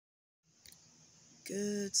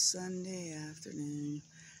Good Sunday afternoon.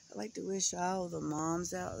 I'd like to wish all the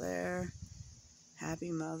moms out there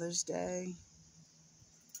happy Mother's Day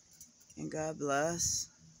and God bless.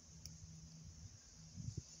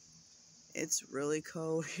 It's really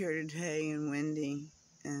cold here today and windy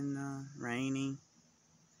and rainy.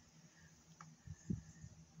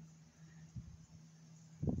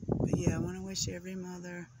 But yeah, I want to wish every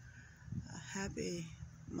mother a happy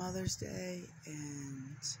Mother's Day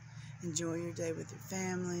and enjoy your day with your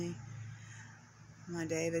family. My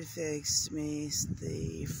David fixed me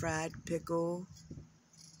the fried pickle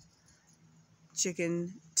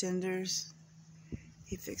chicken tenders.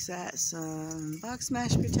 He fixed that, some box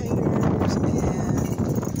mashed potatoes,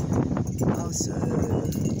 and also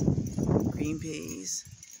green peas.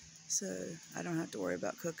 So I don't have to worry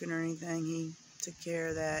about cooking or anything. He took care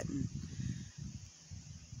of that, and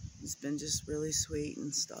it's been just really sweet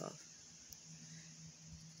and stuff.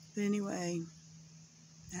 But anyway,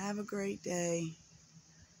 have a great day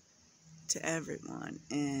to everyone,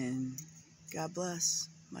 and God bless.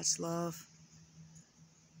 Much love.